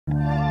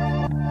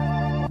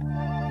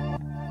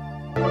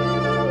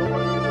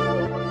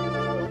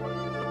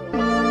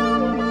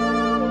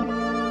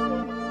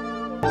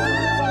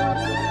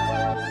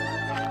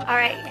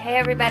Hey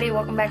everybody,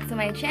 welcome back to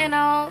my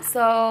channel.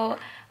 So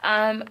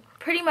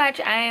pretty much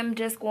I am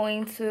just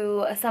going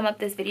to sum up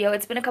this video.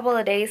 It's been a couple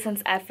of days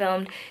since I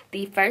filmed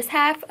the first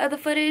half of the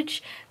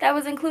footage that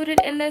was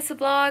included in this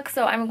vlog,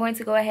 so I'm going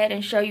to go ahead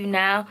and show you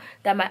now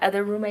that my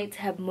other roommates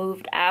have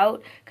moved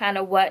out, kind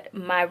of what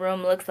my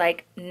room looks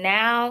like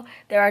now.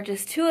 There are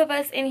just two of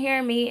us in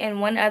here, me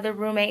and one other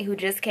roommate who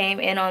just came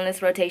in on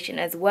this rotation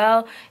as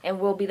well, and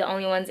we'll be the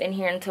only ones in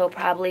here until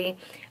probably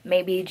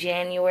maybe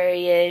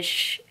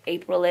January-ish,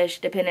 April-ish,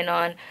 depending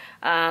on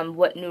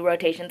what new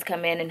rotations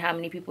come in and how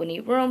many people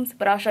need rooms.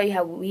 But I'll show you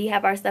how we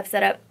have our stuff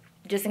set up,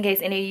 just in case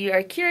any of you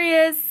are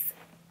curious,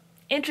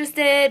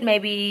 interested,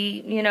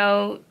 maybe, you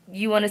know,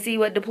 you want to see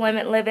what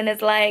deployment living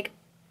is like.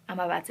 I'm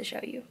about to show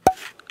you.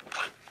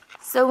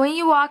 So when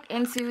you walk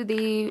into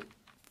the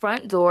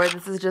front door,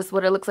 this is just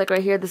what it looks like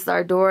right here. This is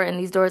our door, and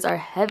these doors are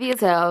heavy as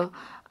hell.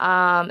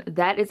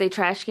 That is a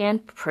trash can,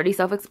 pretty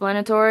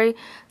self-explanatory.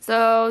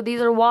 So these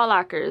are wall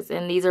lockers,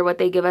 and these are what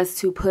they give us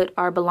to put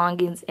our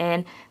belongings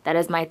in. That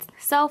is my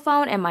cell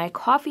phone and my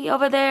coffee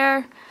over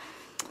there.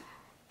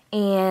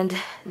 And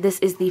this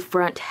is the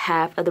front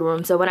half of the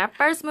room. So when I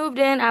first moved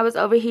in, I was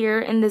over here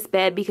in this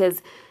bed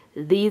because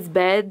these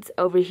beds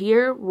over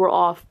here were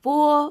all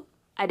full.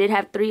 I did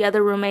have 3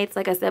 other roommates,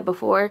 like I said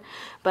before,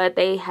 but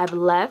they have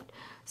left.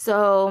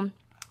 So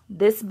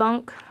this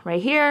bunk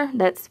right here,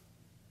 that's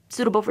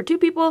suitable for 2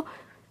 people,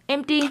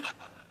 empty.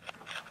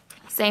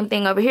 Same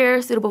thing over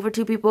here, suitable for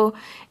 2 people,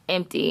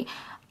 empty.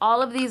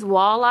 All of these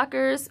wall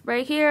lockers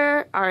right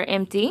here are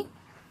empty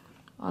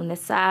on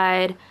this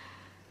side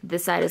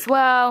as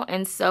well,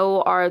 and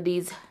so are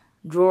these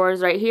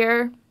drawers right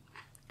here.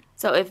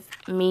 So if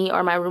me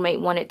or my roommate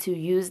wanted to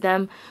use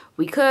them,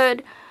 we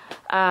could.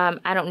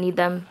 I don't need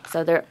them,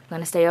 so they're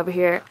gonna stay over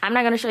here. I'm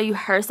not gonna show you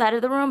her side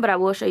of the room, but I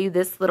will show you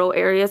this little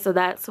area. So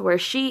that's where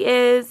she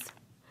is.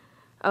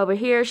 Over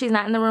here, she's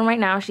not in the room right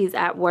now, she's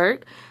at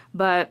work,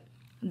 but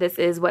this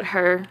is what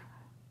her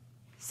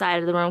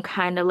side of the room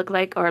kind of look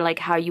like, or like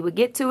how you would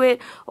get to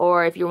it,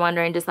 or if you're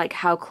wondering just like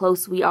how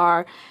close we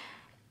are,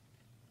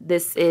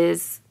 this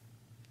is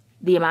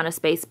the amount of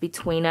space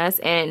between us.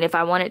 And if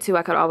I wanted to,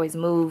 I could always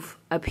move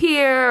up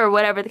here or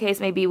whatever the case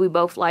may be. We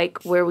both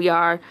like where we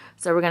are,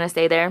 so we're gonna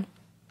stay there.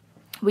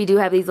 We do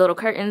have these little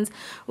curtains,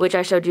 which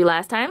I showed you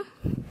last time.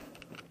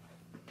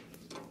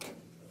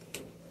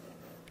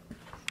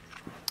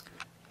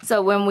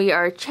 So when we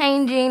are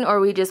changing or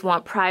we just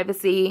want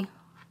privacy,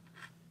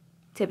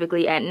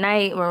 typically at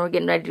night when we're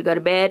getting ready to go to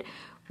bed,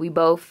 we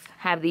both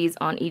have these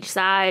on each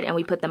side and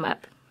we put them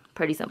up.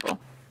 Pretty simple.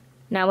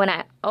 Now when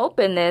I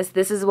open this,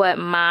 this is what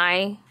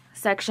my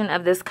section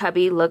of this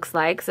cubby looks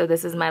like. So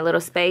this is my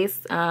little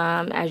space.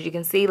 As you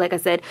can see, like I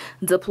said,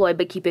 deploy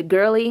but keep it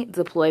girly.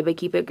 Deploy but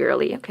keep it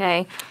girly,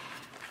 okay?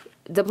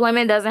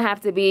 Deployment doesn't have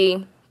to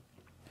be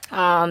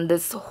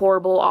this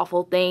horrible,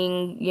 awful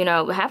thing. You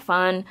know, have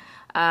fun.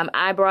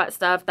 I brought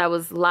stuff that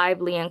was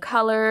lively in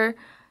color,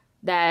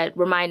 that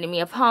reminded me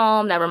of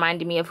home, that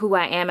reminded me of who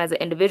I am as an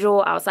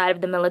individual outside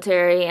of the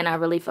military, and I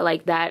really feel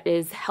like that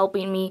is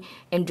helping me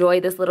enjoy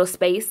this little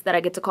space that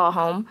I get to call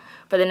home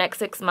for the next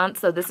 6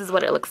 months. So this is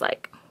what it looks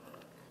like.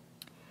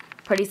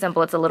 Pretty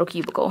simple. It's a little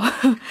cubicle,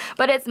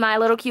 but it's my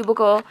little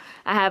cubicle.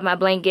 I have my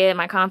blanket,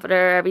 my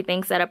comforter,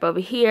 everything set up over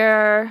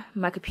here,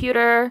 my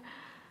computer,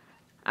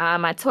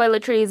 my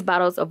toiletries,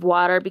 bottles of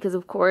water, because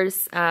of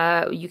course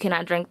you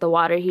cannot drink the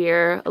water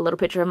here. A little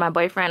picture of my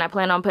boyfriend. I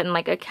plan on putting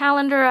like a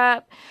calendar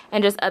up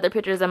and just other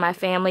pictures of my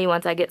family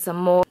once I get some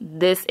more.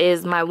 This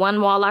is my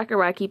one wall locker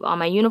where I keep all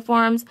my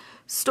uniforms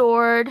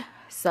stored.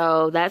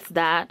 So that's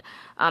that.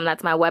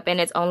 That's my weapon.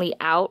 It's only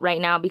out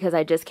right now because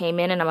I just came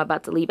in and I'm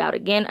about to leave out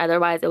again.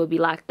 Otherwise it would be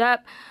locked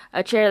up.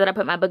 A chair that I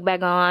put my book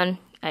bag on.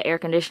 An air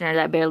conditioner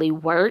that barely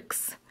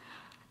works.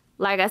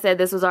 Like I said,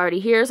 this was already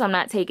here, so I'm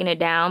not taking it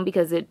down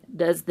because it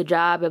does the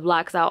job. It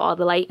blocks out all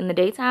the light in the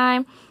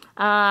daytime.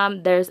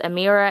 There's a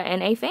mirror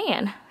and a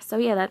fan. So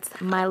yeah, that's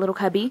my little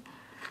cubby.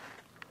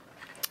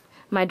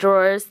 My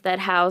drawers that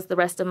house the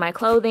rest of my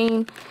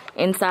clothing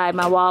inside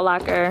my wall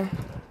locker.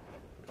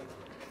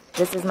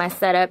 This is my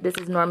setup. This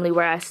is normally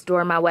where I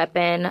store my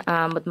weapon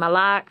with my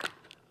lock,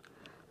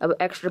 an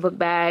extra book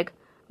bag,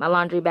 my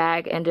laundry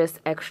bag, and just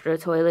extra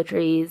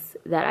toiletries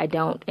that I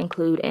don't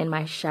include in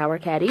my shower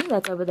caddy.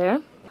 That's over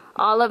there.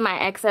 All of my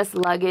excess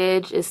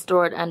luggage is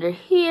stored under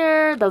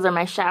here. Those are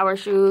my shower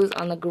shoes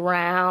on the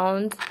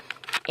ground.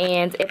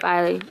 And if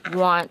I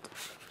want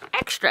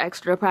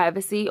extra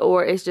privacy,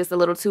 or it's just a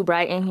little too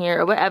bright in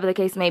here, or whatever the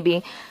case may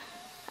be,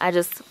 I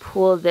just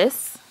pull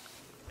this.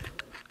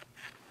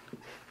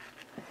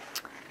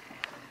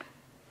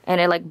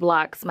 And it like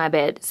blocks my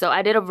bed. So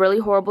I did a really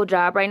horrible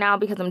job right now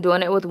because I'm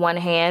doing it with one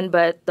hand,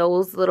 but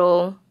those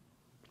little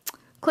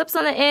clips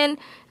on the end,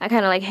 I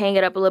kind of like hang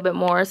it up a little bit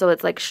more so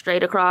it's like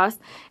straight across,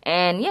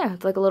 and yeah,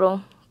 it's like a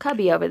little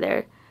cubby over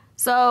there.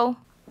 So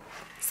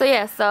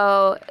yeah,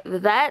 so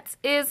that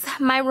is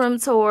my room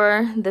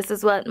tour. This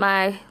is what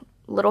my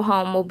little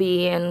home will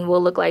be and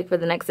will look like for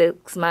the next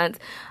 6 months.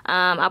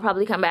 I'll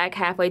probably come back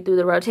halfway through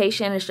the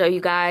rotation and show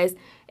you guys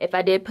if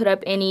I did put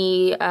up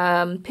any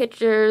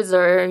pictures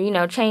or, you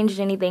know, changed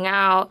anything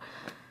out.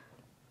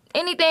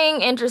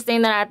 Anything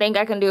interesting that I think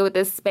I can do with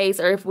this space,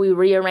 or if we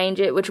rearrange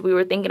it, which we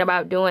were thinking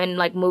about doing,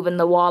 like moving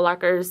the wall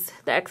lockers,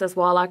 the excess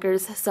wall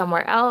lockers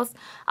somewhere else.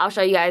 I'll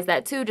show you guys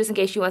that too, just in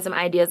case you want some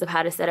ideas of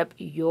how to set up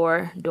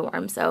your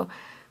dorm. So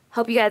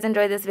hope you guys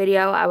enjoyed this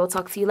video. I will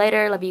talk to you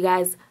later. Love you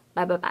guys.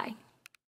 Bye, bye, bye.